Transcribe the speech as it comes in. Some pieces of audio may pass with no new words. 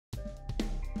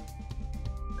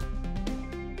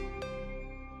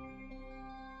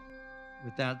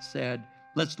With that said,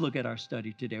 let's look at our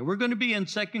study today. We're going to be in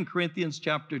 2 Corinthians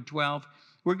chapter 12.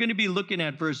 We're going to be looking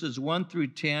at verses 1 through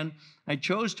 10. I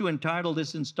chose to entitle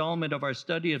this installment of our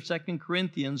study of 2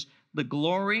 Corinthians, The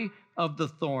Glory of the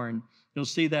Thorn. You'll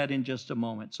see that in just a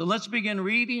moment. So let's begin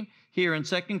reading here in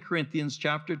 2 Corinthians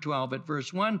chapter 12 at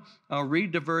verse 1. I'll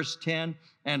read to verse 10,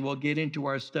 and we'll get into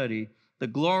our study. The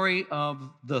glory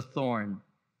of the thorn.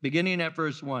 Beginning at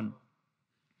verse 1.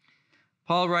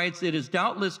 Paul writes, "It is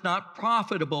doubtless not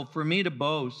profitable for me to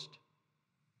boast.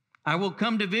 I will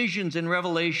come to visions and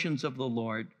revelations of the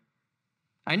Lord.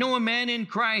 I know a man in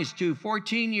Christ who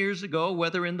 14 years ago,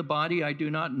 whether in the body I do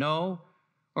not know,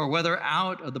 or whether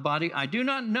out of the body I do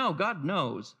not know, God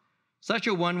knows, such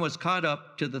a one was caught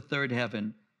up to the third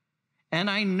heaven. And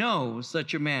I know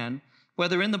such a man,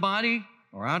 whether in the body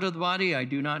or out of the body I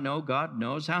do not know, God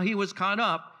knows, how he was caught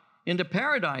up into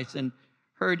paradise and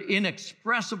heard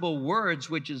inexpressible words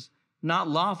which is not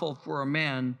lawful for a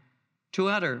man to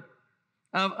utter.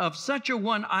 Of such a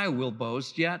one I will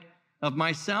boast, yet of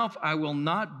myself I will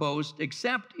not boast,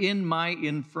 except in my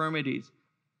infirmities.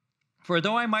 For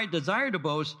though I might desire to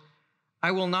boast,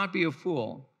 I will not be a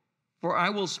fool, for I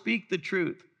will speak the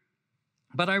truth.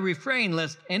 But I refrain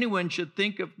lest anyone should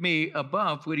think of me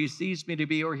above what he sees me to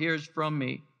be or hears from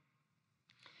me.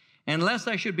 And lest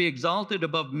I should be exalted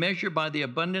above measure by the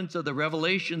abundance of the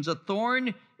revelations, a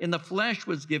thorn in the flesh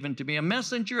was given to me, a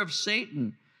messenger of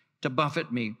Satan to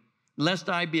buffet me, lest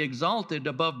I be exalted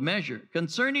above measure.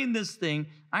 Concerning this thing,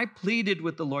 I pleaded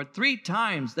with the Lord 3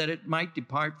 times that it might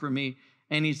depart from me.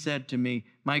 And he said to me,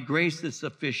 my grace is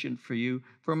sufficient for you,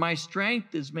 for my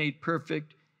strength is made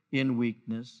perfect in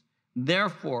weakness.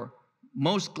 Therefore,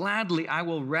 most gladly I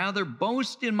will rather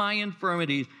boast in my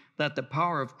infirmities, that the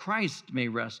power of Christ may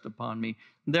rest upon me.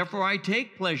 Therefore, I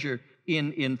take pleasure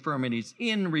in infirmities,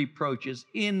 in reproaches,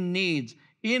 in needs,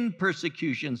 in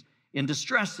persecutions, in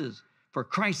distresses, for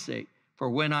Christ's sake.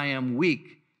 For when I am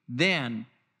weak, then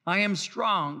I am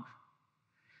strong.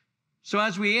 So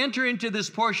as we enter into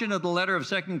this portion of the letter of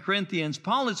 2 Corinthians,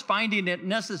 Paul is finding it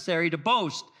necessary to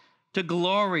boast, to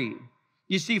glory.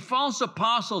 You see, false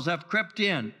apostles have crept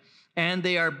in, and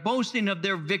they are boasting of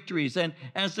their victories. And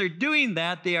as they're doing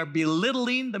that, they are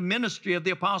belittling the ministry of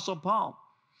the Apostle Paul.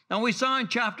 Now, we saw in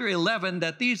chapter 11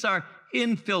 that these are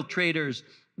infiltrators.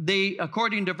 They,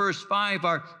 according to verse 5,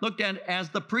 are looked at as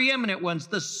the preeminent ones,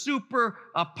 the super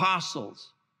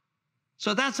apostles.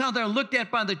 So that's how they're looked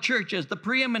at by the church, as the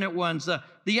preeminent ones,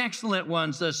 the excellent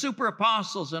ones, the super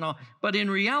apostles and all. But in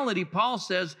reality, Paul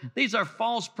says these are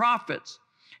false prophets.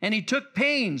 And he took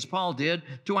pains, Paul did,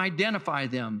 to identify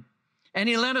them. And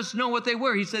he let us know what they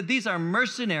were. He said these are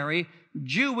mercenary,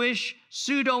 Jewish,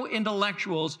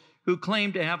 pseudo-intellectuals who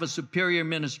claim to have a superior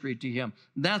ministry to him.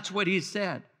 That's what he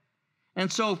said. And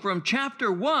so from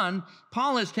chapter 1,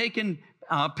 Paul has taken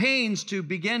pains to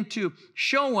begin to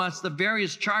show us the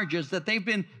various charges that they've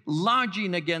been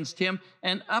lodging against him.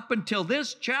 And up until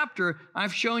this chapter,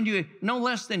 I've shown you no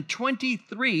less than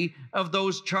 23 of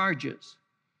those charges.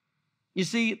 You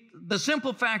see, the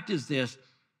simple fact is this: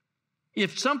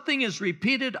 if something is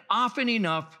repeated often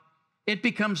enough, it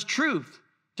becomes truth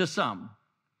to some.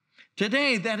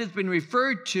 Today, that has been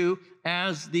referred to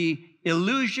as the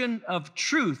illusion of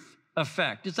truth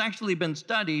effect. It's actually been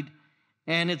studied,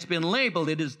 and it's been labeled.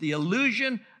 It is the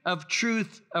illusion of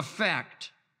truth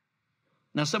effect.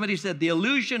 Now, somebody said the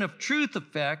illusion of truth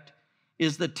effect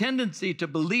is the tendency to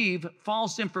believe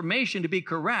false information to be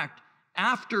correct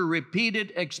after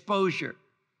repeated exposure.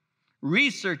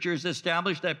 Researchers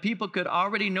established that people could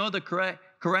already know the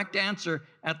correct answer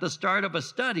at the start of a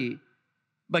study,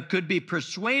 but could be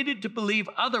persuaded to believe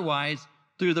otherwise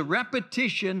through the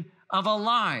repetition of a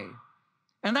lie.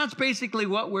 And that's basically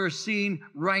what we're seeing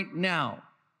right now.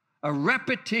 A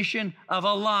repetition of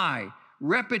a lie.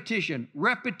 Repetition,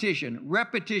 repetition,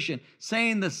 repetition,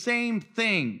 saying the same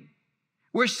thing.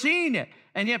 We're seeing it,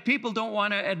 and yet people don't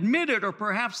want to admit it, or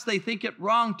perhaps they think it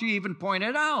wrong to even point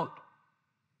it out.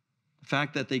 The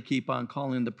fact that they keep on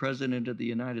calling the President of the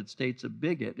United States a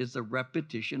bigot is a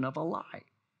repetition of a lie.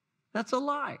 That's a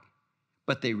lie.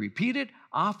 But they repeat it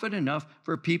often enough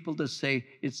for people to say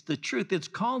it's the truth. It's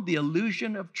called the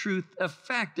illusion of truth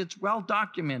effect. It's well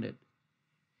documented.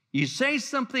 You say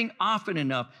something often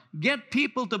enough, get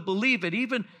people to believe it,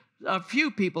 even a few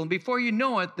people, and before you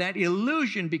know it, that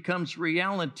illusion becomes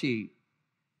reality.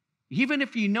 Even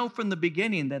if you know from the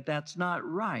beginning that that's not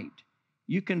right,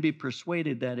 you can be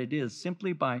persuaded that it is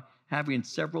simply by having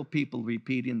several people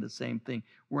repeating the same thing.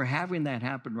 We're having that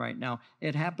happen right now.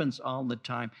 It happens all the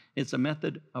time. It's a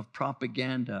method of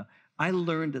propaganda. I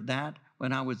learned that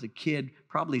when I was a kid,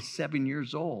 probably 7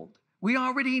 years old, We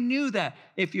already knew that.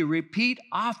 If you repeat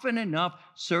often enough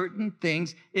certain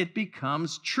things, it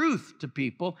becomes truth to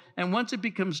people. And once it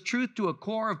becomes truth to a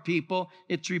core of people,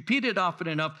 it's repeated often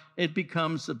enough, it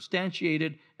becomes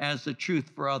substantiated as the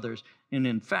truth for others. And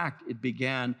in fact, it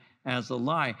began as a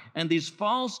lie. And these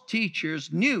false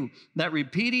teachers knew that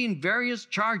repeating various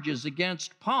charges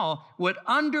against Paul would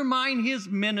undermine his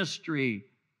ministry.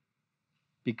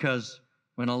 Because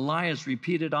when a lie is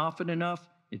repeated often enough,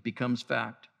 it becomes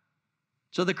fact.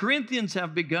 So the Corinthians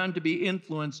have begun to be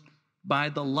influenced by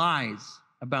the lies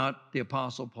about the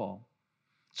Apostle Paul.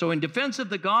 So in defense of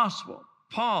the gospel,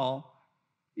 Paul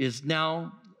is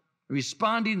now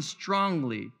responding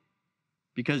strongly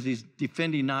because he's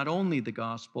defending not only the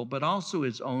gospel, but also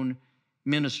his own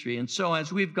ministry. And so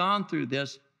as we've gone through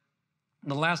this,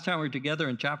 the last time we were together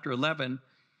in chapter 11,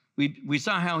 we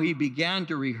saw how he began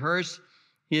to rehearse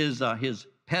his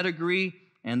pedigree,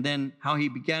 and then how he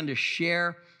began to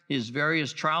share his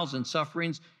various trials and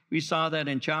sufferings. We saw that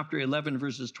in chapter 11,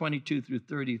 verses 22 through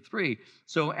 33.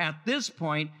 So at this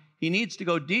point, he needs to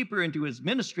go deeper into his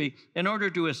ministry in order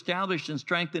to establish and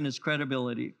strengthen his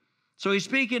credibility. So he's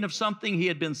speaking of something he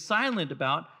had been silent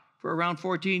about for around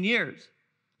 14 years.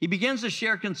 He begins to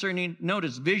share concerning,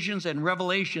 notice, visions and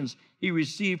revelations he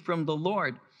received from the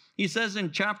Lord. He says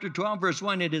in chapter 12, verse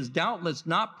 1, "It is doubtless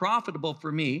not profitable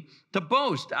for me to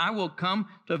boast. I will come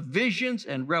to visions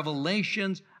and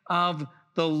revelations of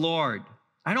the Lord."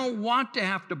 I don't want to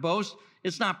have to boast.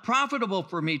 It's not profitable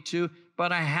for me to,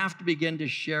 but I have to begin to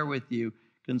share with you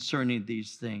concerning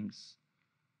these things.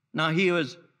 Now, he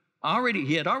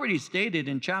had already stated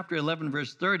in chapter 11,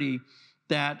 verse 30,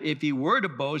 that if he were to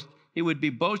boast, he would be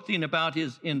boasting about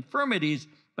his infirmities.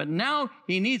 But now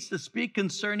he needs to speak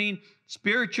concerning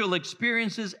spiritual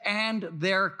experiences and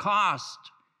their cost.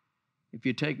 If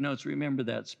you take notes, remember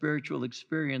that spiritual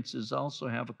experiences also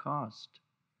have a cost.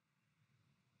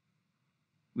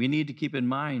 We need to keep in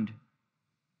mind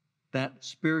that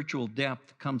spiritual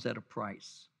depth comes at a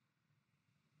price.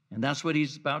 And that's what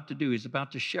he's about to do. He's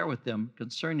about to share with them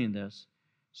concerning this.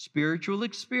 Spiritual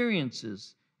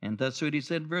experiences. And that's what he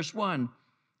said in verse 1.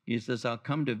 He says, "I'll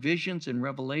come to visions and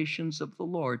revelations of the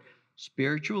Lord."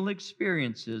 Spiritual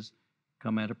experiences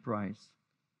come at a price.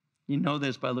 You know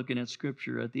this by looking at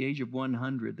Scripture. At the age of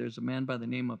 100, there's a man by the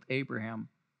name of Abraham.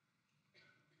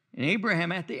 And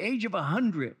Abraham, at the age of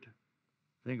 100,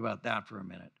 think about that for a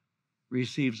minute,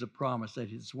 receives a promise that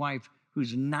his wife,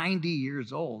 who's 90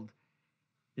 years old,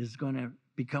 is going to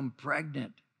become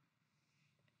pregnant.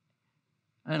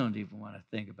 I don't even want to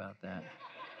think about that.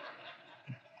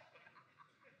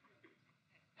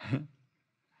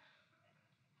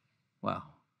 Wow.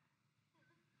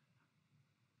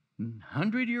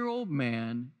 100-year-old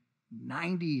man,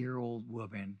 90-year-old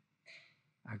woman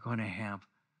are going to have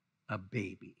a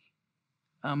baby.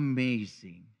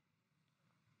 Amazing.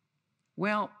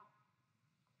 Well,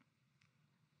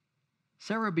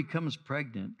 Sarah becomes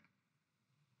pregnant,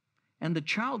 and the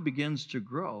child begins to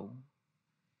grow.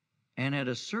 And at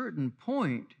a certain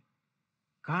point,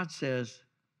 God says,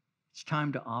 it's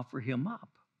time to offer him up.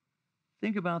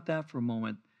 Think about that for a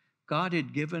moment. God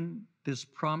had given this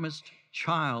promised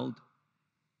child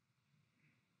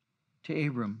to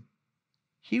Abram.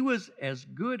 He was as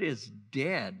good as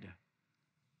dead,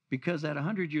 because at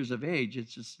 100 years of age,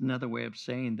 it's just another way of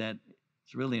saying that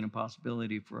it's really an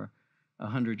impossibility for a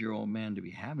 100-year-old man to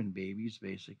be having babies,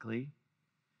 basically.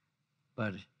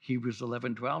 But Hebrews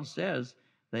 11:12 says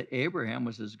that Abraham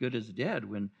was as good as dead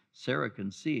when Sarah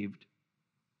conceived.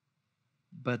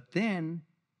 But then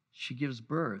she gives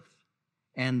birth,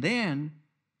 and then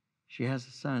she has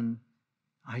a son,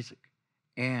 Isaac.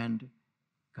 And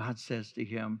God says to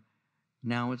him,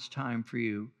 now it's time for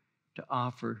you to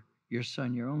offer your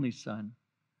son, your only son,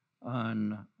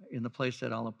 in the place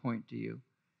that I'll appoint to you.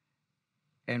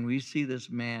 And we see this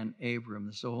man, Abram,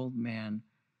 this old man,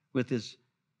 with his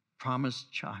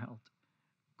promised child,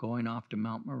 going off to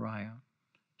Mount Moriah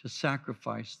to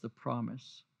sacrifice the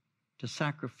promise, to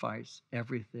sacrifice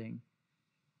everything.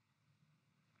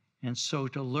 And so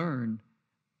to learn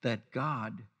that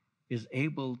God is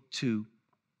able to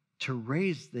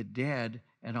raise the dead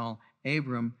and all,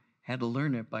 Abram had to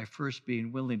learn it by first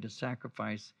being willing to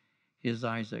sacrifice his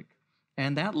Isaac.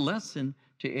 And that lesson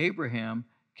to Abraham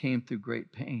came through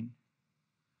great pain.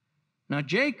 Now,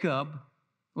 Jacob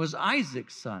was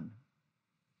Isaac's son,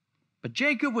 but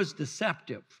Jacob was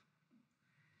deceptive.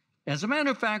 As a matter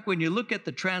of fact, when you look at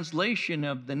the translation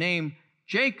of the name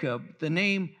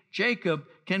Jacob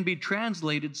can be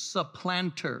translated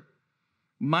supplanter.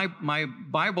 My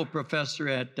Bible professor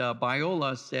at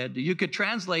Biola said you could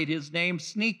translate his name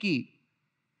sneaky.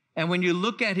 And when you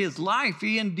look at his life,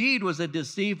 he indeed was a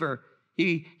deceiver.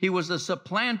 He was a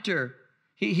supplanter.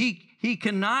 He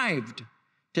connived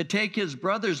to take his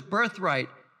brother's birthright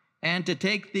and to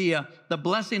take the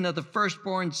blessing of the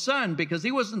firstborn son, because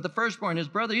he wasn't the firstborn, his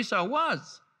brother Esau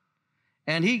was.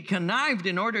 And he connived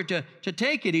in order to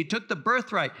take it. He took the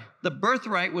birthright. The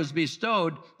birthright was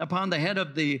bestowed upon the head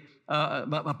of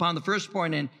upon the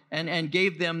firstborn and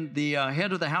gave them the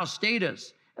head of the house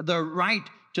status. The right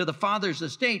to the father's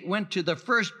estate went to the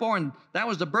firstborn. That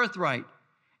was the birthright.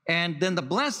 And then the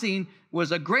blessing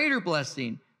was a greater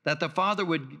blessing that the father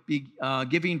would be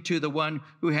giving to the one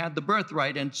who had the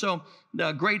birthright. And so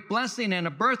the great blessing and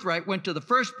a birthright went to the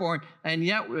firstborn. And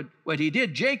yet what he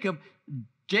did, Jacob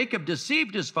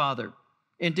deceived his father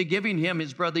into giving him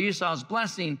his brother Esau's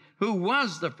blessing, who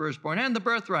was the firstborn and the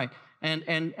birthright.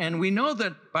 And we know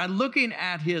that by looking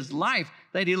at his life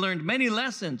that he learned many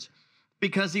lessons,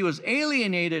 because he was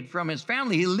alienated from his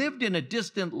family. He lived in a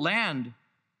distant land.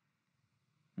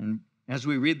 And as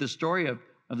we read the story of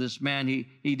this man,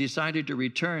 he decided to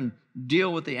return,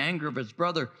 deal with the anger of his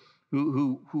brother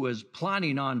who was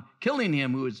plotting on killing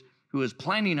him, who was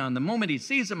planning on the moment he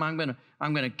sees him, I'm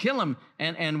gonna kill him.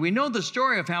 And we know the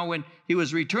story of how when he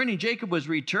was returning, Jacob was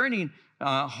returning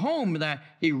home, that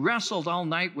he wrestled all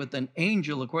night with an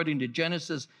angel, according to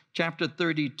Genesis chapter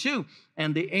 32.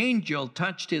 And the angel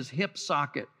touched his hip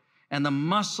socket, and the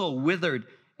muscle withered.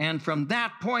 And from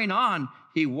that point on,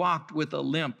 he walked with a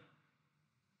limp.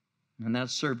 And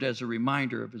that served as a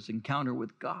reminder of his encounter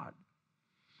with God.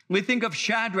 We think of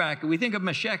Shadrach, we think of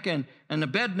Meshach and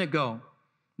Abednego.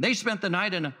 They spent the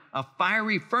night in a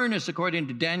fiery furnace, according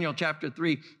to Daniel chapter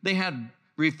 3. They had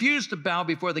refused to bow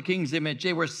before the king's image.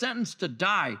 They were sentenced to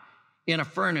die in a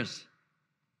furnace.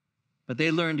 But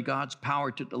they learned God's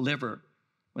power to deliver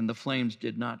when the flames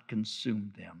did not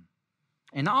consume them.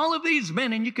 And all of these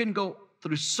men, and you can go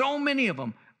through so many of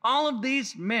them, all of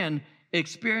these men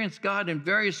experienced God in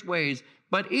various ways,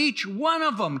 but each one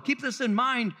of them, keep this in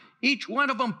mind, each one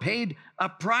of them paid a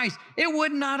price. It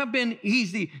would not have been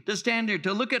easy to stand there,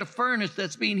 to look at a furnace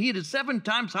that's being heated 7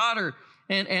 times hotter,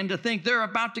 and to think they're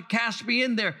about to cast me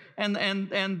in there,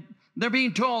 and they're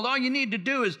being told all you need to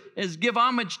do is give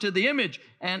homage to the image,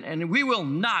 and we will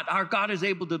not. Our God is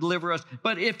able to deliver us,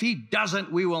 but if he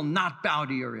doesn't, we will not bow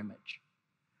to your image.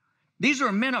 These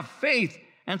were men of faith.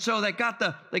 And so that got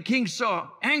the king so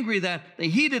angry that they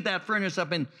heated that furnace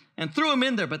up and threw him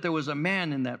in there. But there was a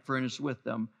man in that furnace with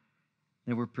them.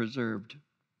 They were preserved.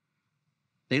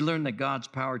 They learned that God's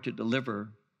power to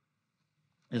deliver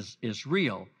is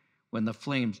real when the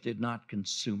flames did not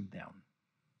consume them.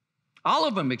 All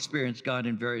of them experienced God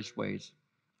in various ways.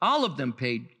 All of them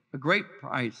paid a great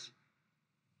price.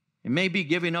 It may be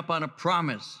giving up on a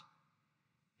promise.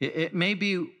 It may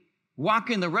be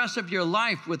walking the rest of your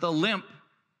life with a limp.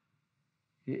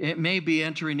 It may be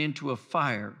entering into a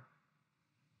fire.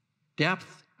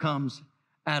 Depth comes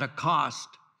at a cost.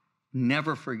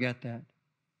 Never forget that.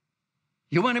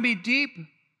 You want to be deep?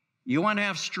 You want to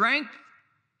have strength?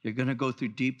 You're going to go through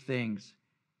deep things,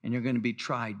 and you're going to be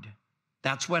tried.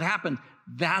 That's what happens.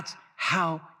 That's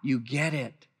how you get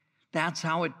it. That's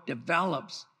how it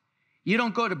develops. You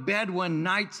don't go to bed one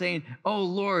night saying, oh,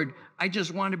 Lord, I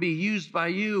just want to be used by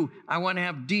you. I want to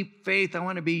have deep faith. I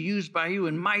want to be used by you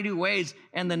in mighty ways.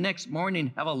 And the next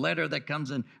morning have a letter that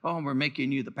comes in, oh, we're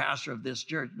making you the pastor of this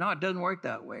church. No, it doesn't work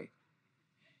that way.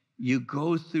 You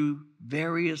go through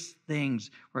various things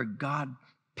where God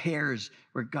pairs,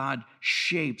 where God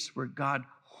shapes, where God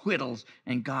whittles,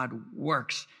 and God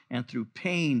works. And through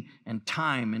pain and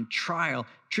time and trial,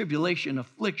 tribulation,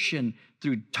 affliction,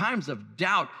 through times of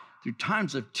doubt, through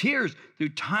times of tears, through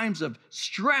times of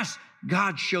stress,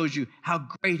 God shows you how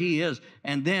great he is.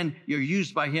 And then you're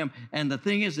used by him. And the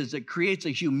thing is it creates a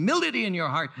humility in your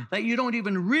heart that you don't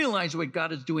even realize what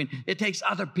God is doing. It takes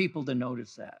other people to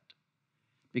notice that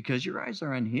because your eyes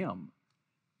are on him,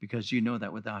 because you know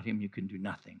that without him you can do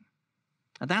nothing.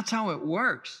 And that's how it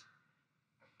works.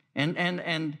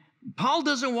 And Paul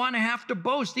doesn't want to have to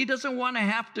boast. He doesn't want to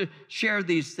have to share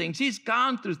these things. He's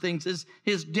gone through things.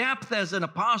 His depth as an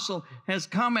apostle has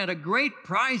come at a great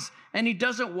price, and he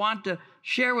doesn't want to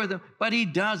share with them, but he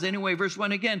does anyway. Verse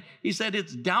 1 again, he said,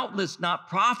 it's doubtless not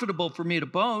profitable for me to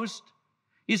boast.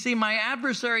 You see, my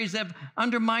adversaries have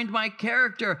undermined my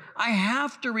character. I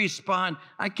have to respond.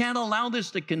 I can't allow this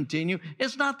to continue.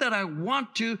 It's not that I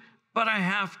want to, but I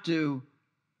have to.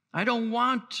 I don't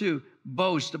want to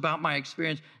boast about my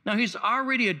experience. Now, he's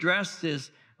already addressed this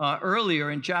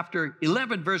earlier in chapter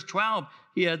 11, verse 12.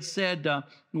 He had said,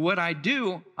 what I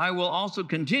do, I will also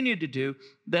continue to do,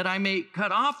 that I may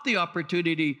cut off the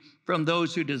opportunity from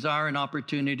those who desire an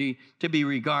opportunity to be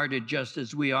regarded just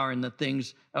as we are in the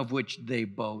things of which they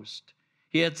boast.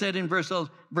 He had said in verse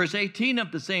 18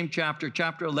 of the same chapter,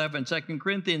 chapter 11, 2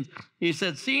 Corinthians, he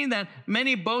said, seeing that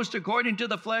many boast according to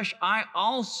the flesh, I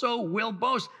also will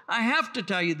boast. I have to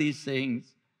tell you these things.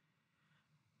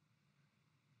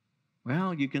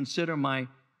 Well, you consider my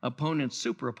opponents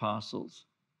super apostles.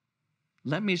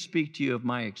 Let me speak to you of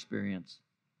my experience.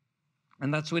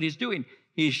 And that's what he's doing.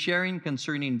 He's sharing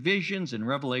concerning visions and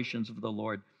revelations of the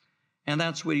Lord. And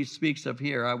that's what he speaks of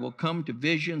here. I will come to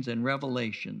visions and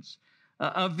revelations.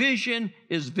 A vision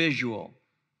is visual.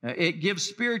 It gives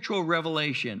spiritual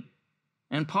revelation.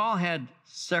 And Paul had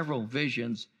several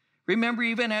visions. Remember,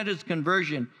 even at his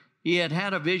conversion, he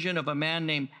had a vision of a man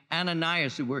named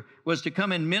Ananias who was to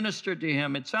come and minister to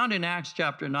him. It's found in Acts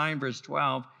chapter 9, verse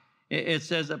 12. It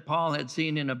says that Paul had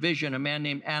seen in a vision a man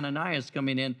named Ananias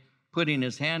coming in, putting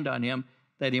his hand on him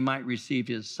that he might receive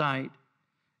his sight.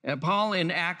 Paul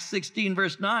in Acts 16,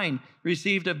 verse 9,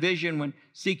 received a vision when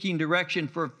seeking direction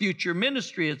for future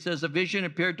ministry. It says, a vision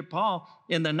appeared to Paul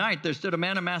in the night. There stood a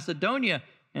man of Macedonia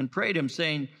and prayed him,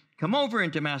 saying, come over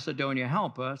into Macedonia,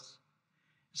 help us.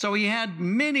 So he had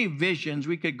many visions.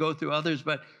 We could go through others,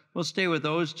 but we'll stay with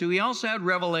those two. He also had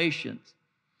revelations.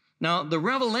 Now, a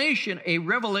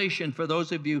revelation for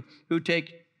those of you who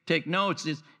take notes,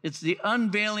 it's the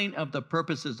unveiling of the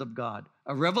purposes of God.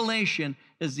 A revelation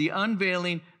is the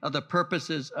unveiling of the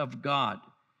purposes of God.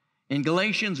 In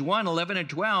Galatians 1, 11 and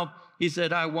 12, he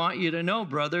said, I want you to know,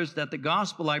 brothers, that the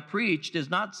gospel I preached is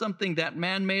not something that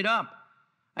man made up.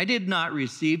 I did not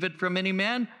receive it from any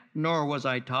man, nor was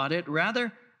I taught it.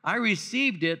 Rather, I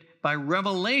received it by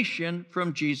revelation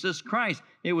from Jesus Christ.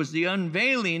 It was the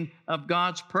unveiling of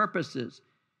God's purposes.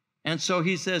 And so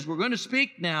he says, we're going to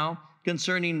speak now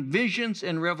concerning visions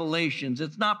and revelations.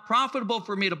 It's not profitable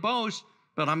for me to boast,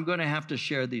 but I'm going to have to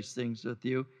share these things with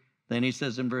you. Then he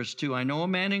says in verse 2, I know a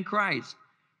man in Christ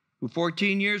who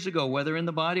 14 years ago, whether in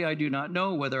the body I do not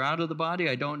know, whether out of the body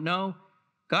I don't know,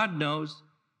 God knows,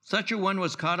 such a one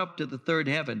was caught up to the third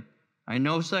heaven. I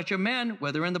know such a man,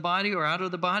 whether in the body or out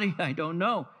of the body, I don't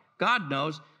know. God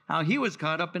knows how he was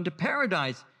caught up into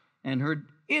paradise and heard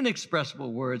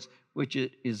inexpressible words, which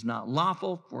it is not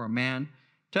lawful for a man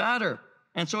to utter.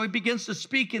 And so he begins to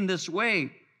speak in this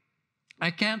way.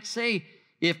 I can't say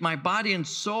if my body and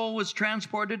soul was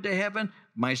transported to heaven,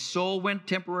 my soul went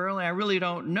temporarily. I really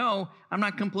don't know. I'm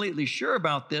not completely sure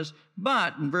about this.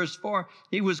 But in verse 4,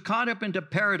 he was caught up into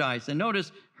paradise. And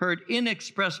notice, heard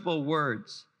inexpressible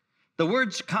words. The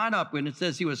words caught up, when it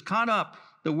says he was caught up,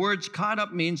 the words caught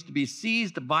up means to be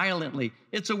seized violently.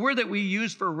 It's a word that we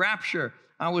use for rapture.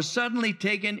 I was suddenly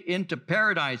taken into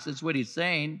paradise, is what he's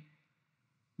saying.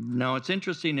 Now, it's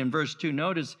interesting in verse 2,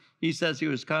 notice he says he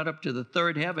was caught up to the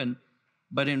third heaven.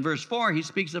 But in verse 4, he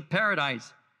speaks of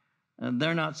paradise. And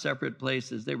they're not separate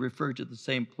places. They refer to the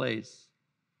same place.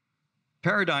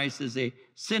 Paradise is a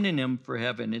synonym for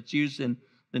heaven. It's used in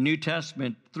the New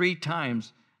Testament 3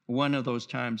 times, one of those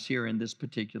times here in this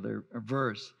particular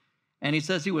verse. And he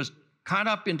says he was caught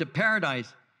up into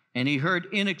paradise, and he heard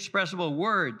inexpressible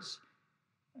words.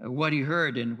 What he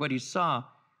heard and what he saw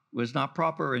was not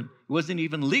proper, and it wasn't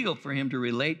even legal for him to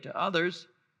relate to others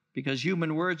because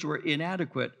human words were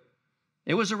inadequate.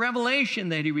 It was a revelation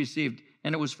that he received,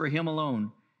 and it was for him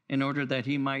alone, in order that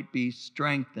he might be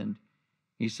strengthened.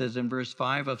 He says in verse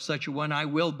 5, of such a one I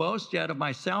will boast, yet of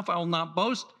myself I will not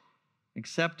boast,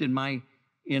 except in my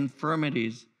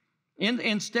infirmities.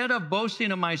 Instead of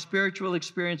boasting of my spiritual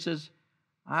experiences,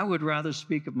 I would rather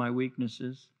speak of my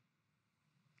weaknesses.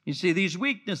 You see, these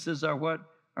weaknesses are what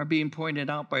are being pointed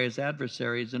out by his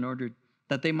adversaries in order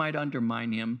that they might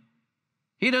undermine him.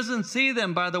 He doesn't see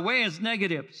them, by the way, as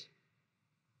negatives.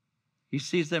 He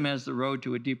sees them as the road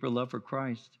to a deeper love for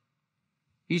Christ.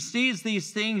 He sees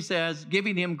these things as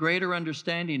giving him greater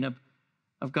understanding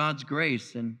of God's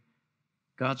grace and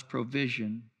God's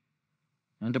provision.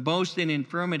 And to boast in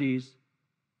infirmities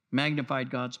magnified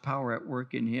God's power at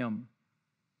work in him.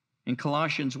 In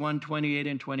Colossians 1:28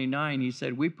 and 29, he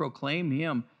said, we proclaim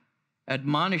him,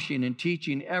 admonishing and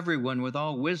teaching everyone with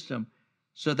all wisdom,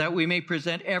 so that we may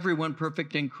present everyone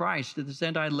perfect in Christ. To this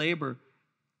end I labor,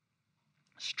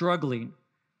 struggling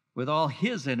with all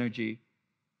his energy,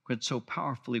 which so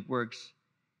powerfully works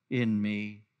in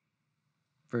me.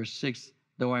 Verse 6,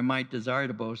 though I might desire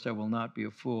to boast, I will not be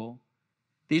a fool.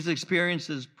 These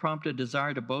experiences prompt a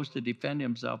desire to boast, to defend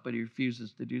himself, but he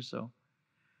refuses to do so.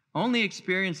 Only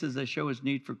experiences that show his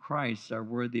need for Christ are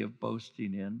worthy of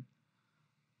boasting in.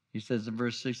 He says in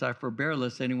verse 6, I forbear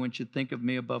lest anyone should think of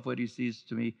me above what he sees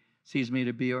me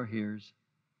to be or hears.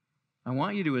 I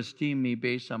want you to esteem me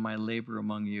based on my labor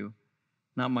among you,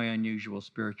 not my unusual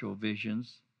spiritual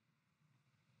visions.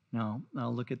 Now,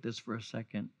 I'll look at this for a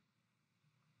second.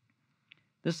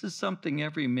 This is something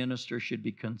every minister should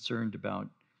be concerned about.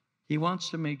 He wants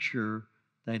to make sure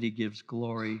that he gives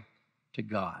glory to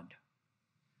God.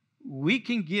 We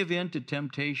can give in to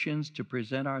temptations to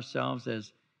present ourselves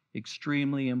as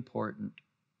extremely important.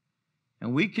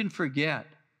 And we can forget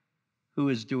who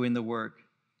is doing the work.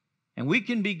 And we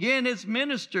can begin as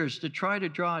ministers to try to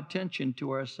draw attention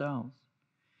to ourselves.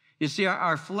 You see,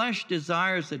 our flesh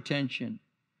desires attention,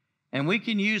 and we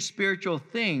can use spiritual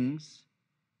things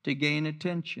to gain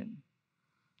attention.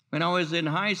 When I was in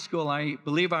high school, I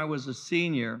believe I was a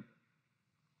senior,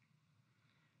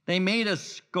 they made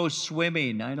us go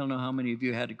swimming. I don't know how many of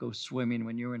you had to go swimming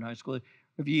when you were in high school,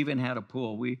 if you even had a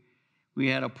pool. We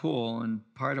had a pool, and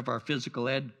part of our physical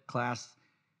ed class,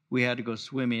 we had to go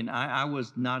swimming. I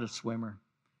was not a swimmer.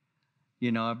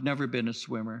 You know, I've never been a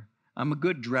swimmer. I'm a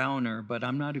good drowner, but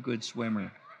I'm not a good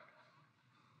swimmer.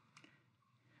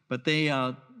 But they,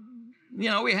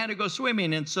 we had to go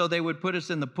swimming, and so they would put us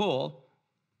in the pool.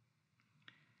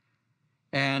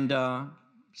 And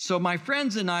so my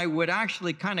friends and I would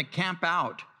actually kind of camp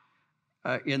out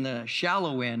in the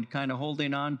shallow end, kind of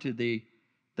holding on to the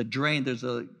drain. There's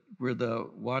where the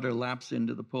water laps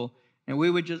into the pool, and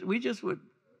we just would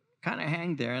kind of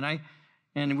hang there.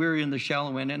 And we were in the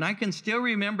shallow end, and I can still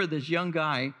remember this young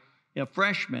guy, a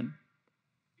freshman,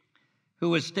 who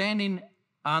was standing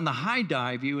on the high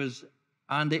dive. He was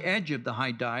on the edge of the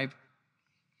high dive,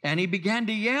 and he began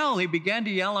to yell. He began to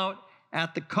yell out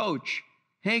at the coach.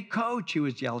 "Hey, coach," he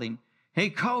was yelling. "Hey,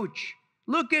 coach,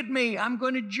 look at me. I'm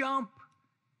going to jump."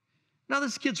 Now,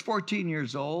 this kid's 14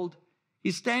 years old.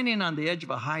 He's standing on the edge of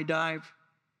a high dive,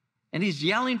 and he's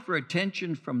yelling for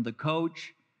attention from the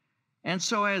coach. And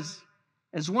so as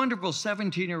wonderful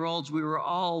 17-year-olds, we were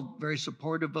all very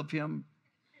supportive of him,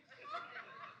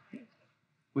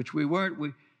 which we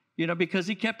weren't, because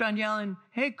he kept on yelling,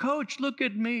 "Hey, coach, look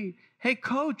at me. Hey,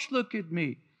 coach, look at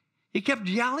me." He kept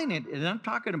yelling it, and I'm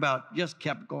talking about just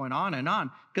kept going on and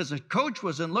on because the coach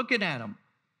wasn't looking at him.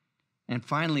 And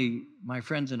finally, my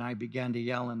friends and I began to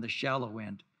yell in the shallow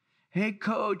end, "Hey,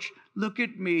 coach, look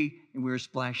at me." And we were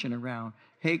splashing around.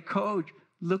 "Hey, coach,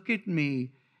 look at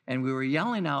me." And we were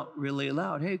yelling out really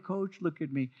loud, "Hey, coach, look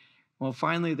at me." Well,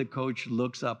 finally, the coach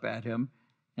looks up at him,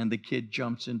 and the kid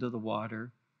jumps into the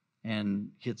water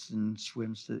and hits and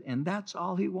swims. And that's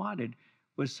all he wanted,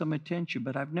 was some attention.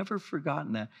 But I've never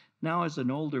forgotten that. Now, as an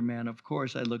older man, of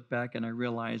course, I look back and I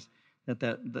realize that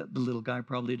the little guy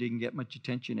probably didn't get much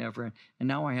attention ever. And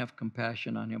now I have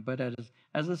compassion on him. But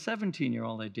as a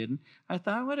 17-year-old, I didn't. I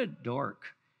thought, what a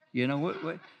dork.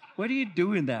 What are you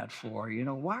doing that for?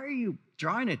 Why are you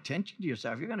drawing attention to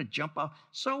yourself? You're going to jump off.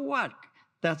 So what?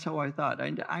 That's how I thought.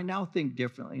 I now think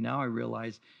differently. Now I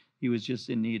realize he was just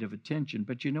in need of attention.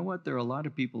 But you know what? There are a lot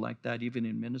of people like that, even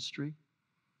in ministry.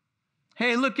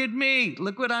 "Hey, look at me.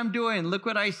 Look what I'm doing. Look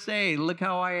what I say. Look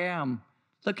how I am.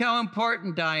 Look how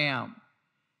important I am."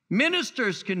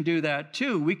 Ministers can do that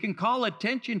too. We can call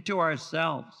attention to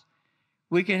ourselves.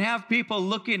 We can have people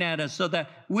looking at us so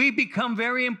that we become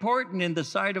very important in the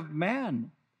sight of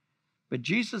man. But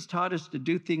Jesus taught us to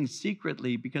do things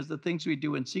secretly, because the things we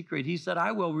do in secret, he said,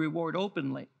 "I will reward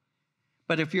openly."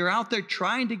 But if you're out there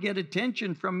trying to get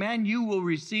attention from man, you will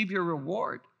receive your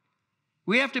reward.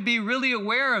 We have to be really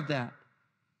aware of that.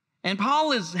 And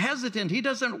Paul is hesitant. He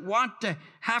doesn't want to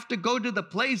have to go to the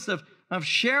place of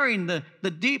sharing the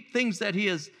deep things that he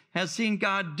has seen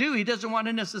God do. He doesn't want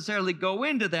to necessarily go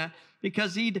into that,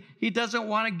 because he doesn't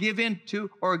want to give in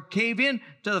to or cave in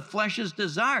to the flesh's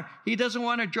desire. He doesn't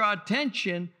want to draw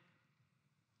attention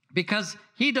because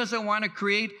he doesn't want to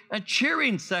create a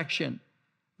cheering section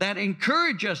that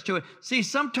encourage us to it. See,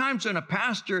 sometimes when a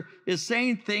pastor is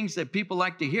saying things that people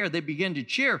like to hear, they begin to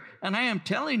cheer. And I am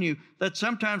telling you that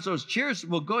sometimes those cheers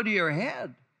will go to your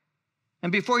head.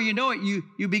 And before you know it,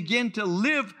 you begin to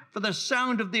live for the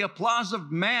sound of the applause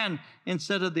of man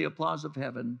instead of the applause of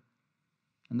heaven.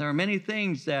 And there are many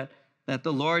things that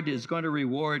the Lord is going to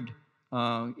reward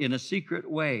in a secret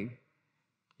way.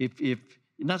 If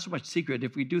not so much secret,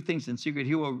 if we do things in secret,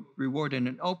 he will reward in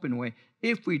an open way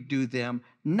if we do them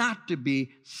not to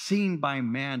be seen by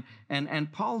man.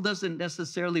 And Paul doesn't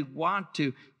necessarily want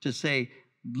to say,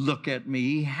 "Look at me."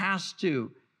 He has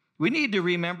to. We need to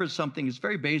remember something. It's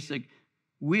very basic.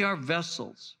 We are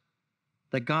vessels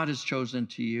that God has chosen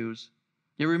to use.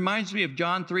 It reminds me of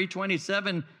John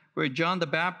 3:27, where John the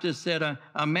Baptist said,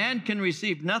 a man can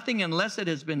receive nothing unless it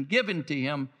has been given to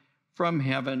him from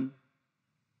heaven.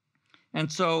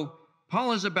 And so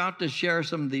Paul is about to share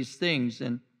some of these things,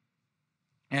 and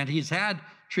he's had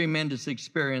tremendous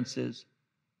experiences.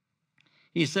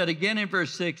 He said again in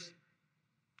verse 6,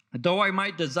 "Though I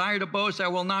might desire to boast, I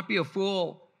will not be a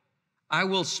fool. I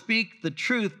will speak the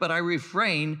truth, but I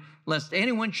refrain, lest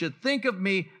anyone should think of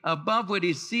me above what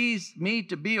he sees me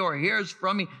to be or hears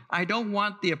from me. I don't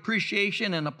want the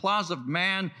appreciation and applause of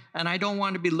man, and I don't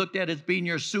want to be looked at as being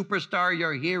your superstar,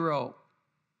 your hero.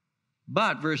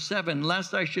 But, verse 7,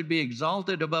 lest I should be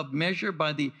exalted above measure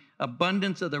by the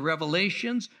abundance of the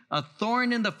revelations, a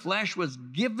thorn in the flesh was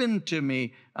given to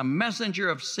me, a messenger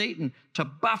of Satan to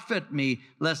buffet me,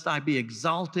 lest I be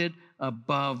exalted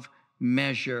above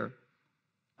measure.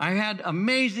 I had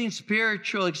amazing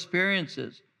spiritual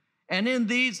experiences, and in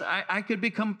these I could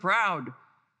become proud,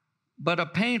 but a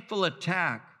painful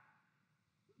attack,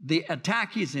 the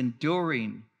attack he's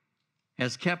enduring,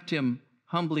 has kept him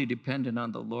humbly dependent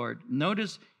on the Lord.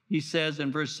 Notice he says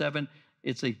in verse 7,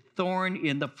 it's a thorn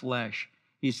in the flesh.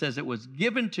 He says, it was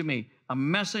given to me, a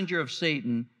messenger of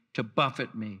Satan to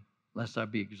buffet me, lest I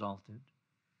be exalted.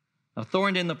 A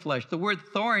thorn in the flesh. The word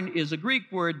thorn is a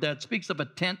Greek word that speaks of a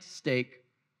tent stake.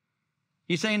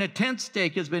 He's saying a tent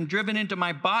stake has been driven into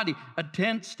my body. A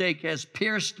tent stake has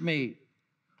pierced me.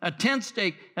 A tent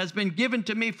stake has been given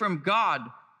to me from God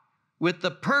with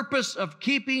the purpose of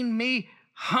keeping me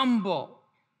humble.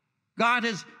 God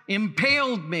has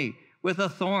impaled me with a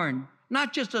thorn,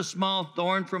 not just a small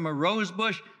thorn from a rose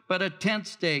bush, but a tent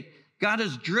stake. God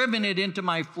has driven it into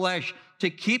my flesh to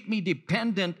keep me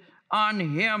dependent on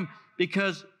him,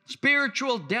 because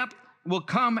spiritual depth will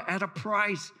come at a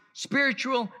price.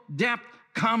 Spiritual depth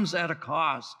comes at a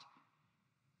cost.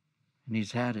 And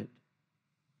he's had it.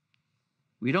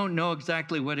 We don't know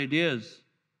exactly what it is.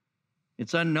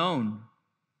 It's unknown.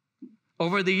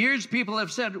 Over the years, people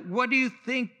have said, what do you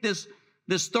think this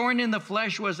thorn in the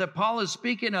flesh was that Paul is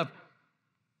speaking of?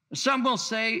 Some will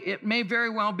say it may very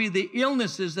well be the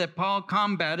illnesses that Paul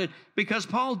combated, because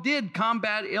Paul did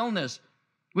combat illness.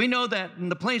 We know that in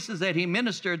the places that he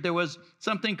ministered, there was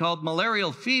something called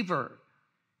malarial fever.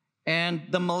 And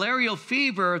the malarial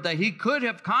fever that he could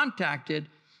have contacted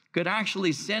could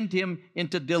actually send him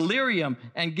into delirium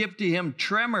and give to him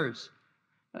tremors.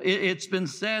 It's been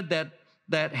said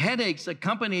that headaches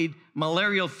accompanied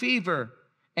malarial fever,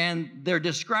 and they're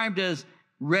described as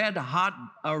a red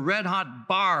hot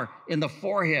bar in the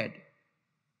forehead.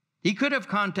 He could have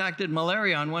contacted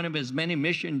malaria on one of his many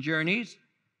mission journeys.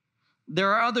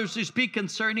 There are others who speak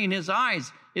concerning his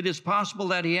eyes. It is possible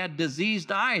that he had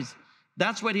diseased eyes.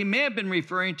 That's what he may have been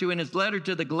referring to in his letter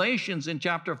to the Galatians in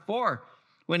chapter 4,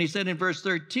 when he said in verse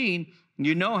 13,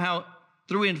 you know how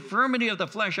through infirmity of the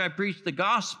flesh I preached the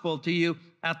gospel to you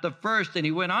at the first. And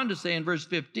he went on to say in verse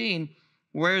 15,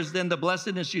 whereas then the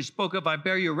blessedness you spoke of, I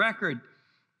bear you record,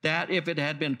 that if it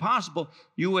had been possible,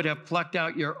 you would have plucked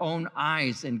out your own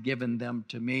eyes and given them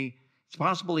to me. It's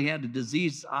possible he had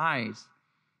diseased eyes,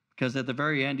 because at the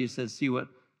very end he says, see with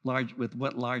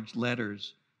what large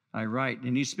letters I write.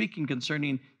 And he's speaking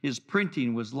concerning his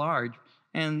printing was large,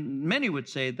 and many would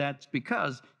say that's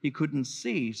because he couldn't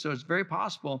see. So it's very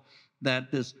possible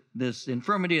that this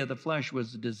infirmity of the flesh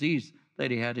was a disease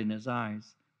that he had in his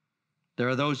eyes. There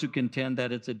are those who contend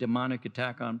that it's a demonic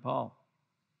attack on Paul.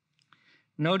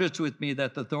 Notice with me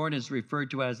that the thorn is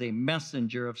referred to as a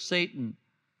messenger of Satan.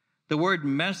 The word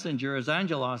messenger is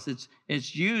angelos.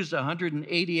 It's used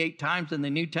 188 times in the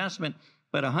New Testament,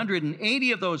 but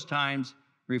 180 of those times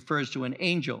refers to an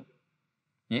angel.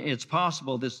 It's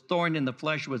possible this thorn in the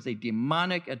flesh was a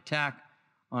demonic attack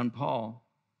on Paul.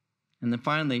 And then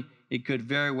finally, it could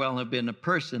very well have been a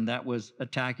person that was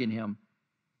attacking him.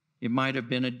 It might have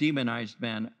been a demonized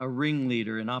man, a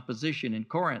ringleader in opposition in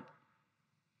Corinth.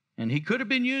 And he could have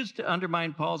been used to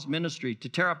undermine Paul's ministry, to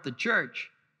tear up the church.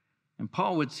 And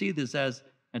Paul would see this as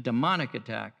a demonic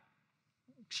attack,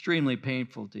 extremely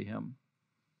painful to him.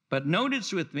 But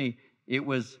notice with me, it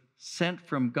was sent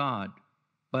from God,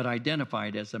 but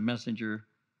identified as a messenger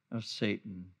of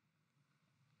Satan.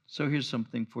 So here's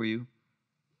something for you.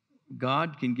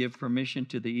 God can give permission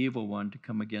to the evil one to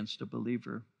come against a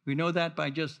believer. We know that by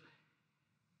just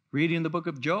reading the book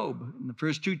of Job. In the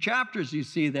first 2 chapters, you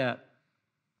see that.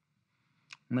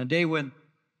 On the day when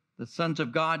the sons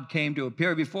of God came to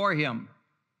appear before him,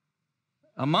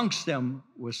 amongst them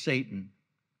was Satan.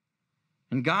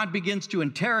 And God begins to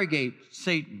interrogate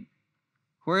Satan.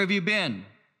 Where have you been?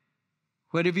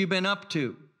 What have you been up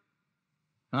to?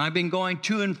 And I've been going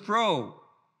to and fro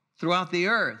throughout the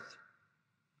earth.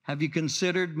 Have you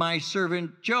considered my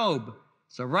servant Job?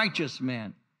 He's a righteous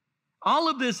man. All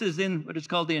of this is in what is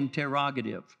called the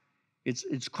interrogative.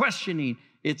 It's questioning.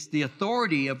 It's the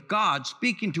authority of God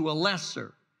speaking to a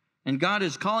lesser. And God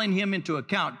is calling him into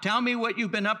account. Tell me what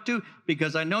you've been up to,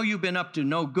 because I know you've been up to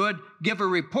no good. Give a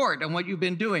report on what you've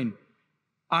been doing.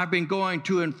 I've been going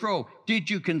to and fro. Did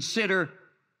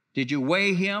you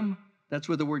weigh him That's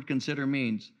what the word consider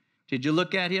means. Did you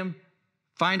look at him?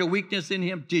 Find a weakness in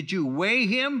him? Did you weigh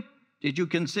him? Did you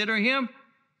consider him?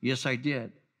 Yes, I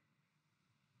did.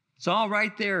 It's all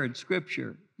right there in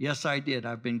Scripture. Yes, I did.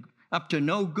 I've been up to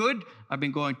no good. I've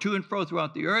been going to and fro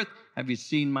throughout the earth. Have you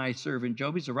seen my servant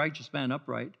Job? He's a righteous man,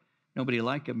 upright. Nobody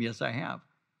like him. Yes, I have.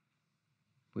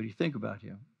 What do you think about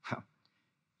him?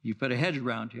 You put a hedge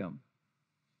around him.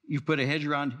 You've put a hedge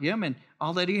around him and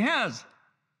all that he has.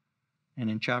 And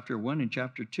in chapter 1 and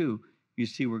chapter 2, you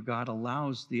see where God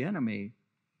allows the enemy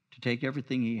to take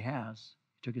everything he has.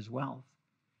 He took his wealth,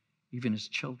 even his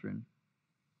children.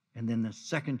 And then the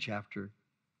second chapter,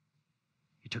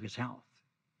 he took his health.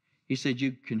 He said,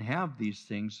 you can have these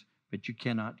things, but you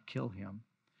cannot kill him.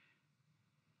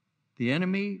 The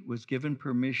enemy was given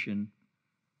permission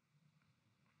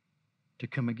to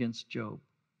come against Job,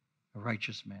 a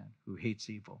righteous man who hates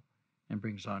evil and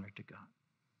brings honor to God.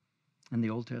 In the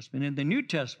Old Testament. In the New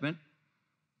Testament,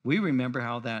 we remember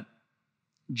how that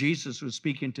Jesus was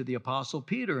speaking to the Apostle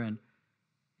Peter, and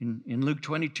in Luke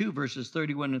 22, verses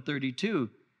 31 and 32,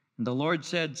 and the Lord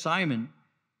said, Simon,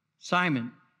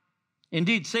 Simon,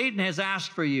 indeed Satan has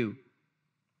asked for you,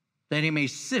 that he may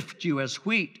sift you as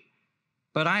wheat,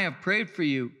 but I have prayed for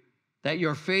you, that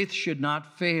your faith should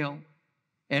not fail.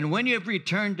 And when you have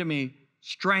returned to me,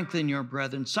 strengthen your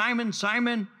brethren. Simon,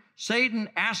 Simon, Satan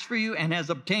asked for you and has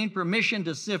obtained permission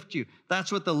to sift you.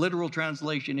 That's what the literal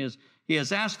translation is. He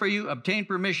has asked for you, obtained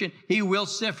permission. He will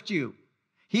sift you.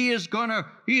 He is gonna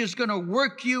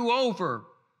work you over.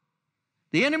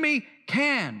 The enemy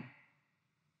can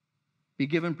be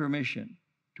given permission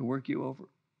to work you over.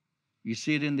 You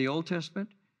see it in the Old Testament.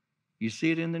 You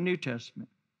see it in the New Testament.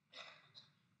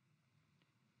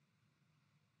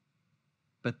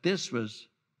 But this was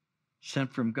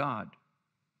sent from God.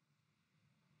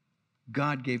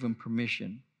 God gave him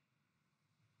permission,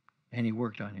 and he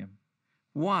worked on him.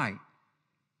 Why?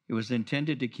 It was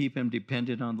intended to keep him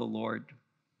dependent on the Lord.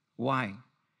 Why?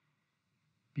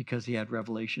 Because he had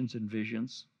revelations and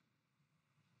visions,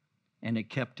 and it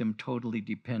kept him totally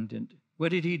dependent.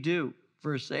 What did he do?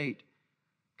 Verse 8,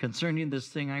 concerning this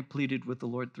thing I pleaded with the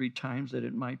Lord 3 times that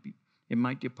it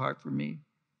might depart from me.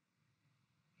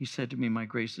 He said to me, my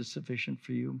grace is sufficient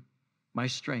for you. My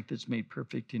strength is made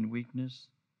perfect in weakness.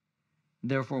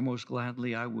 Therefore, most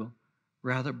gladly, I will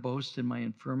rather boast in my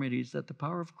infirmities, that the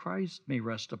power of Christ may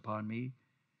rest upon me.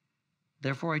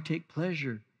 Therefore, I take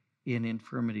pleasure in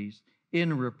infirmities,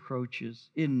 in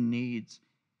reproaches, in needs,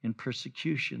 in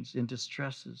persecutions, in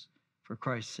distresses, for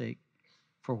Christ's sake.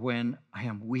 For when I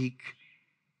am weak,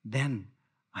 then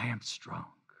I am strong.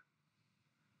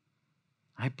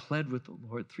 I pled with the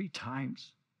Lord 3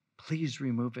 times. Please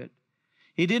remove it.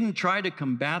 He didn't try to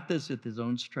combat this with his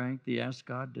own strength. He asked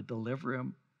God to deliver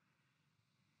him.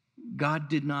 God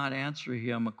did not answer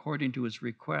him according to his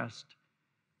request,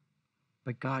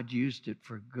 but God used it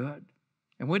for good.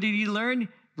 And what did he learn?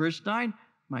 Verse 9,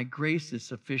 my grace is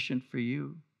sufficient for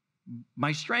you.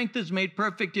 My strength is made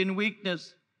perfect in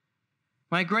weakness.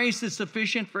 My grace is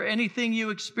sufficient for anything you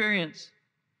experience.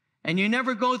 And you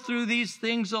never go through these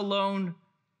things alone.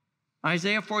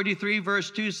 Isaiah 43 verse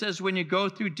 2 says, when you go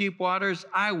through deep waters,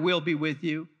 I will be with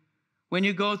you. When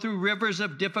you go through rivers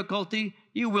of difficulty,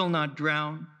 you will not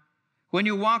drown. When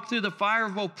you walk through the fire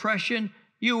of oppression,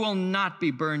 you will not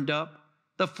be burned up.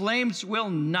 The flames will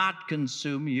not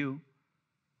consume you.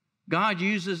 God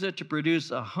uses it to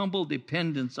produce a humble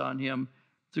dependence on him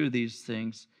through these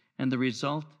things. And the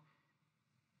result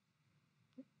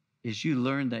is you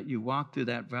learn that you walk through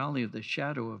that valley of the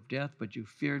shadow of death, but you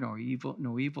fear no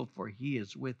evil, for he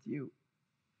is with you.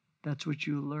 That's what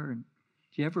you learn.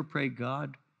 Do you ever pray,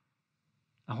 God,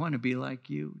 I want to be like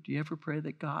you? Do you ever pray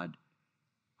that, God,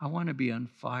 I want to be on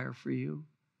fire for you?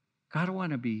 God, I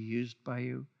want to be used by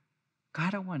you.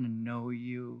 God, I want to know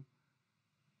you.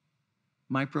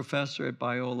 My professor at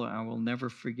Biola, I will never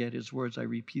forget his words. I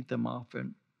repeat them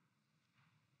often.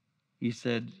 He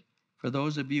said, for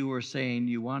those of you who are saying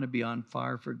you want to be on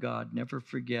fire for God, never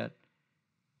forget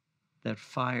that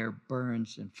fire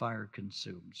burns and fire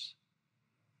consumes.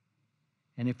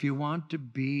 And if you want to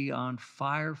be on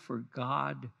fire for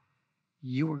God,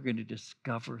 you are going to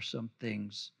discover some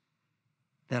things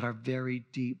that are very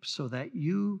deep, so that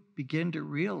you begin to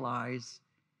realize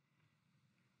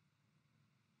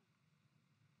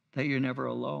that you're never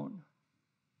alone.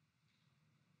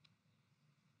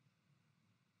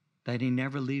 That he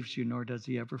never leaves you, nor does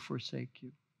he ever forsake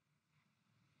you.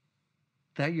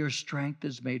 That your strength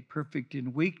is made perfect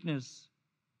in weakness.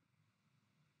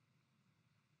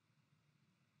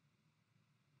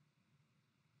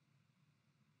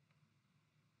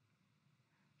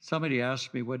 Somebody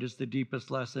asked me, what is the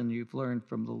deepest lesson you've learned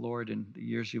from the Lord in the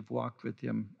years you've walked with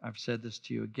him? I've said this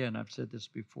to you again. I've said this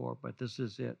before, but this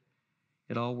is it.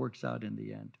 It all works out in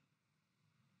the end.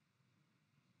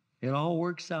 It all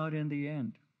works out in the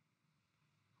end.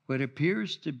 What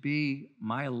appears to be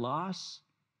my loss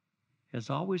has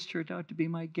always turned out to be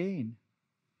my gain.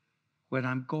 When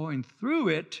I'm going through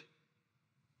it,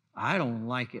 I don't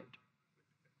like it.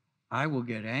 I will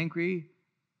get angry.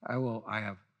 I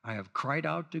have cried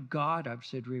out to God. I've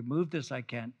said, remove this. I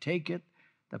can't take it.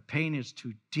 The pain is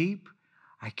too deep.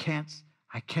 I can't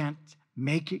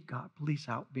make it. God, please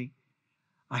help me.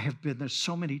 I have been there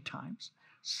so many times.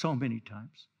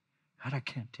 God, I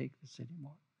can't take this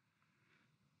anymore.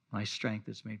 My strength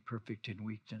is made perfect in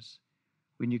weakness.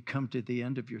 When you come to the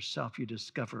end of yourself, you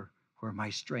discover where my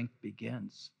strength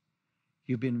begins.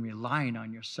 You've been relying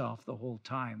on yourself the whole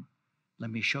time.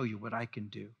 Let me show you what I can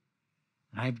do.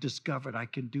 And I've discovered I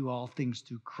can do all things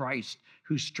through Christ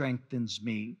who strengthens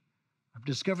me. I've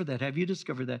discovered that. Have you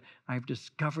discovered that? I've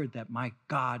discovered that my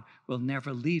God will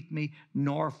never leave me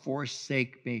nor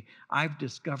forsake me. I've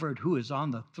discovered who is on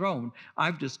the throne.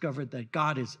 I've discovered that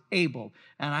God is able.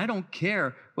 And I don't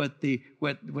care what the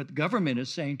government is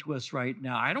saying to us right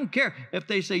now. I don't care if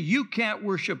they say, you can't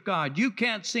worship God. You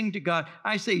can't sing to God.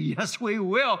 I say, yes, we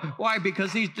will. Why?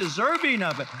 Because he's deserving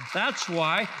of it. That's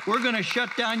why we're going to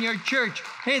shut down your church.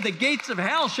 Hey, the gates of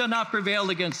hell shall not prevail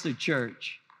against the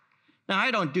church. Now,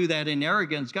 I don't do that in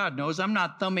arrogance. God knows I'm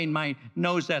not thumbing my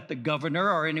nose at the governor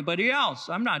or anybody else.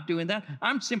 I'm not doing that.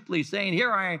 I'm simply saying,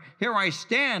 here I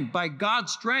stand by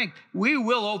God's strength. We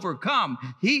will overcome.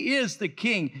 He is the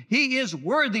King. He is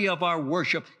worthy of our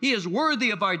worship. He is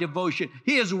worthy of our devotion.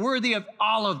 He is worthy of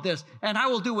all of this. And I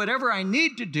will do whatever I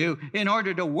need to do in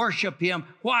order to worship him.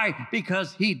 Why?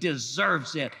 Because he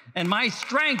deserves it. And my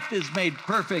strength is made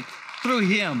perfect through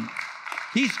him.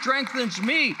 He strengthens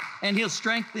me, and he'll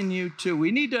strengthen you too.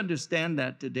 We need to understand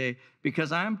that today,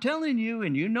 because I'm telling you,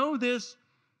 and you know this,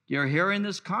 you're hearing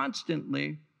this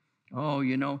constantly. Oh,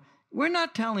 we're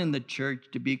not telling the church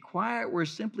to be quiet. We're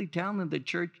simply telling the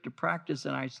church to practice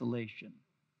in isolation.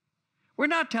 We're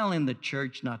not telling the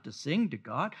church not to sing to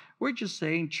God. We're just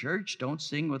saying, church, don't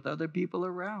sing with other people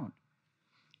around.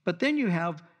 But then you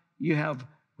have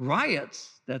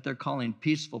riots that they're calling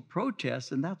peaceful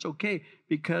protests, and that's okay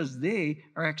because they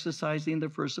are exercising their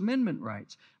First Amendment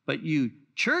rights. But you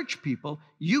church people,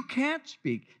 you can't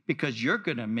speak because you're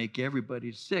going to make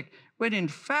everybody sick. But in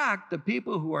fact, the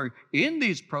people who are in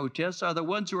these protests are the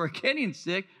ones who are getting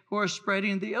sick, who are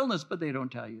spreading the illness, but they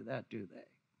don't tell you that, do they?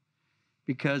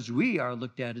 Because we are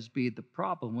looked at as being the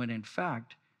problem, when in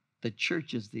fact, the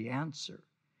church is the answer.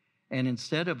 And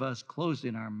instead of us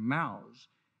closing our mouths,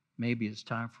 maybe it's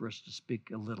time for us to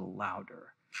speak a little louder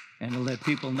and to let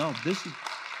people know,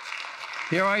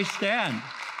 here I stand.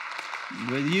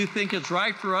 Whether you think it's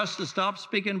right for us to stop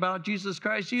speaking about Jesus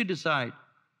Christ, you decide.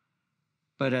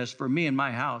 But as for me and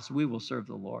my house, we will serve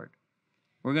the Lord.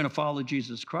 We're going to follow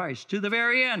Jesus Christ to the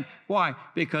very end. Why?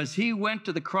 Because he went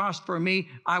to the cross for me.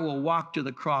 I will walk to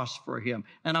the cross for him,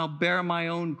 and I'll bear my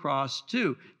own cross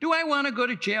too. Do I want to go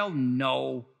to jail?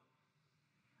 No.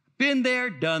 Been there,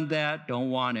 done that,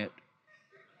 don't want it.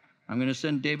 I'm going to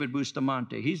send David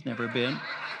Bustamante. He's never been.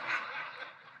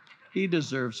 He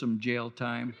deserves some jail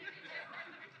time.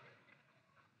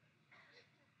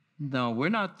 No, we're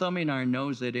not thumbing our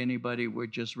nose at anybody. We're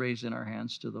just raising our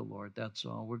hands to the Lord. That's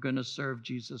all. We're going to serve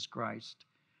Jesus Christ.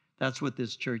 That's what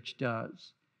this church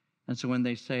does. And so when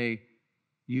they say,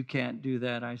 you can't do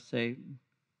that, I say,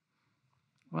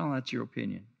 well, that's your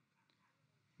opinion.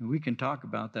 And we can talk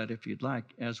about that if you'd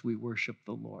like as we worship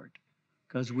the Lord,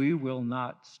 because we will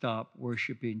not stop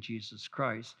worshiping Jesus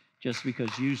Christ just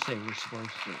because you say we're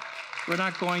supposed to. We're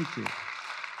not going to.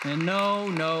 And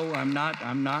no, I'm not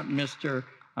Mr.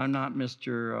 I don't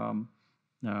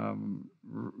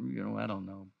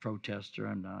know, protester.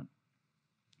 I'm not.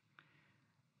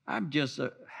 I'm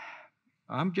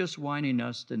just wanting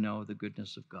us to know the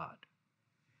goodness of God.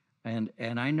 And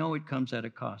I know it comes at a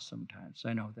cost sometimes.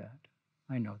 I know that.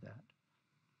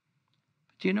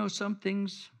 But some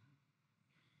things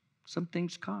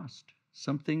cost.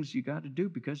 Some things you got to do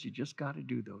because you just got to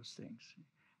do those things.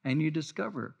 And you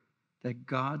discover that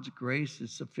God's grace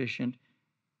is sufficient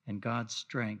and God's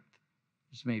strength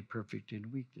is made perfect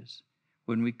in weakness.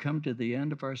 When we come to the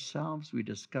end of ourselves, we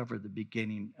discover the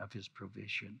beginning of his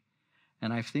provision.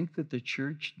 And I think that the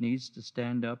church needs to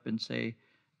stand up and say,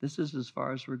 this is as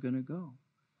far as we're going to go.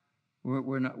 We're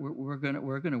going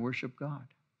to worship God.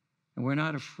 And we're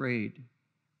not afraid.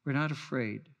 We're not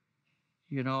afraid.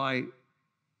 I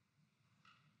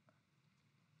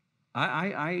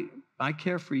I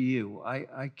care for you.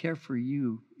 I care for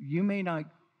you. You may not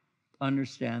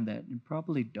understand that. You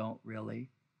probably don't really.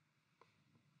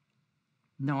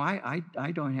 No, I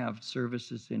don't have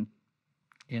services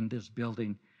in this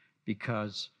building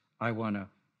because I want to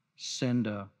send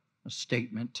a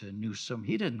statement to Newsom.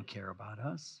 He didn't care about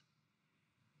us.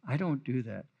 I don't do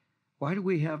that. Why do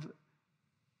we have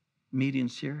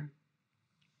meetings here?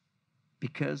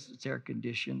 Because it's air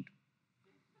conditioned.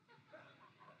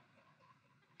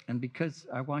 And because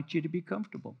I want you to be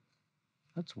comfortable.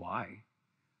 That's why.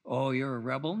 Oh, you're a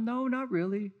rebel? No, not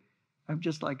really. I'm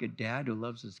just like a dad who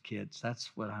loves his kids.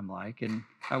 That's what I'm like. And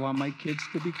I want my kids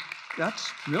to be,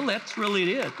 that's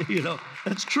really it.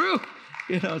 That's true.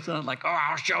 It's not like, oh,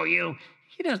 I'll show you.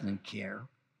 He doesn't care.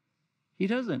 He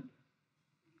doesn't.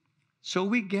 So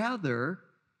we gather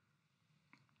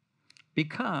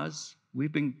because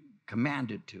we've been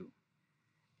commanded to.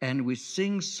 And we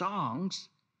sing songs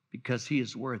because he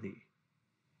is worthy.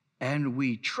 And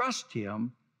we trust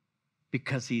him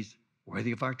because he's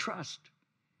worthy of our trust.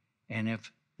 And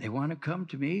if they want to come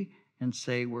to me and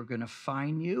say, we're going to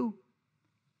fine you,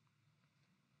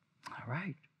 all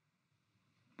right.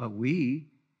 But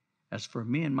as for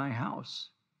me and my house,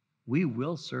 we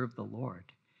will serve the Lord.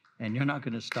 And you're not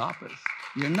going to stop us.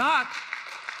 You're not.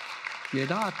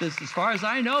 This, as far as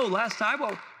I know, last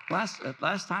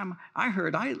time I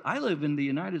heard, I live in the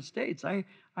United States. I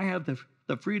have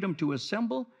the freedom to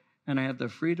assemble and I have the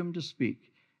freedom to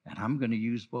speak. And I'm going to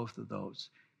use both of those.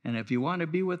 And if you want to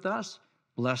be with us,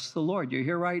 bless the Lord. You're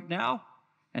here right now.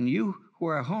 And you who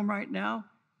are at home right now,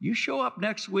 you show up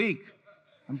next week.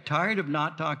 I'm tired of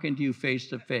not talking to you face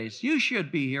to face. You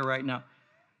should be here right now.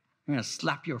 I'm going to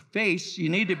slap your face. You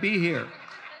need to be here.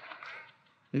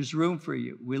 There's room for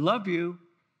you. We love you,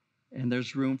 and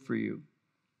there's room for you.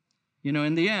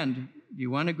 In the end, you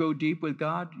want to go deep with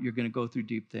God, you're going to go through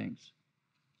deep things.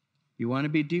 You want to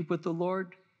be deep with the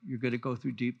Lord, you're going to go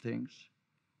through deep things.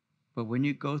 But when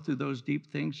you go through those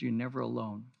deep things, you're never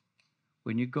alone.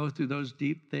 When you go through those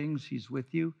deep things, he's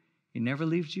with you. He never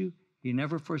leaves you. He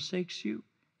never forsakes you.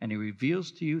 And he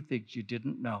reveals to you things you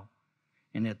didn't know.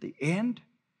 And at the end,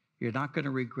 you're not going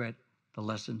to regret the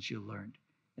lessons you learned.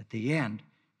 At the end,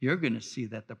 you're going to see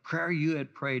that the prayer you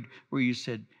had prayed where you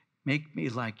said, make me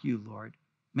like you, Lord.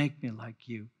 Make me like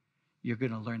you. You're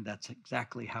going to learn that's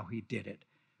exactly how he did it.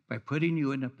 By putting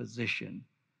you in a position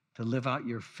to live out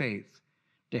your faith,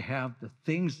 to have the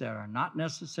things that are not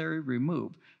necessary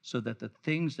removed so that the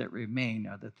things that remain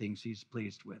are the things he's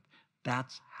pleased with.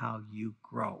 That's how you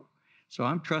grow. So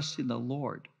I'm trusting the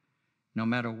Lord. No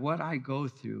matter what I go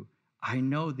through, I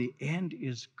know the end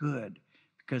is good.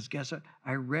 Because guess what?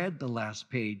 I read the last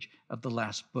page of the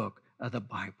last book of the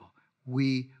Bible.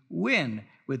 We win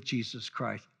with Jesus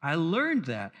Christ. I learned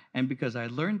that. And because I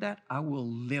learned that, I will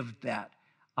live that.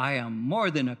 I am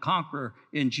more than a conqueror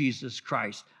in Jesus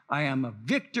Christ. I am a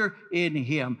victor in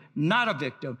him, not a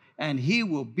victim. And he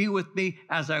will be with me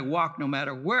as I walk no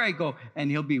matter where I go, and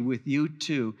he'll be with you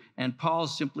too. And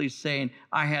Paul's simply saying,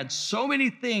 I had so many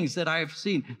things that I've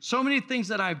seen, so many things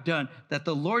that I've done, that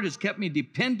the Lord has kept me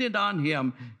dependent on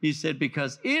him. He said,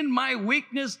 because in my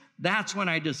weakness, that's when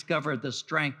I discovered the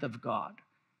strength of God.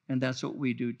 And that's what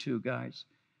we do too, guys.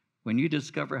 When you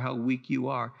discover how weak you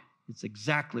are, it's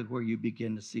exactly where you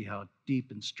begin to see how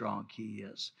deep and strong he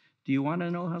is. Do you want to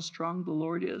know how strong the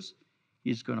Lord is?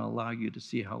 He's going to allow you to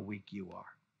see how weak you are.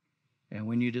 And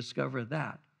when you discover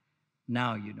that,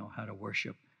 now you know how to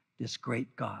worship this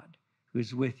great God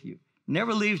who's with you,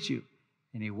 never leaves you,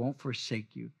 and he won't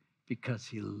forsake you because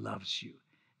he loves you.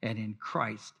 And in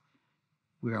Christ,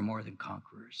 we are more than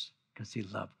conquerors because he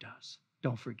loved us.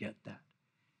 Don't forget that.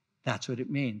 That's what it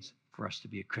means for us to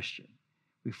be a Christian.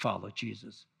 We follow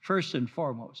Jesus first and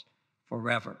foremost,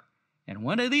 forever. And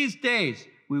one of these days,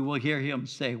 we will hear him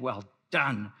say, well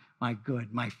done, my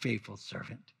good, my faithful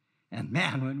servant. And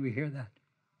man, when we hear that,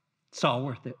 it's all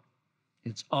worth it.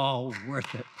 It's all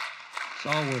worth it. It's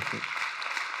all worth it.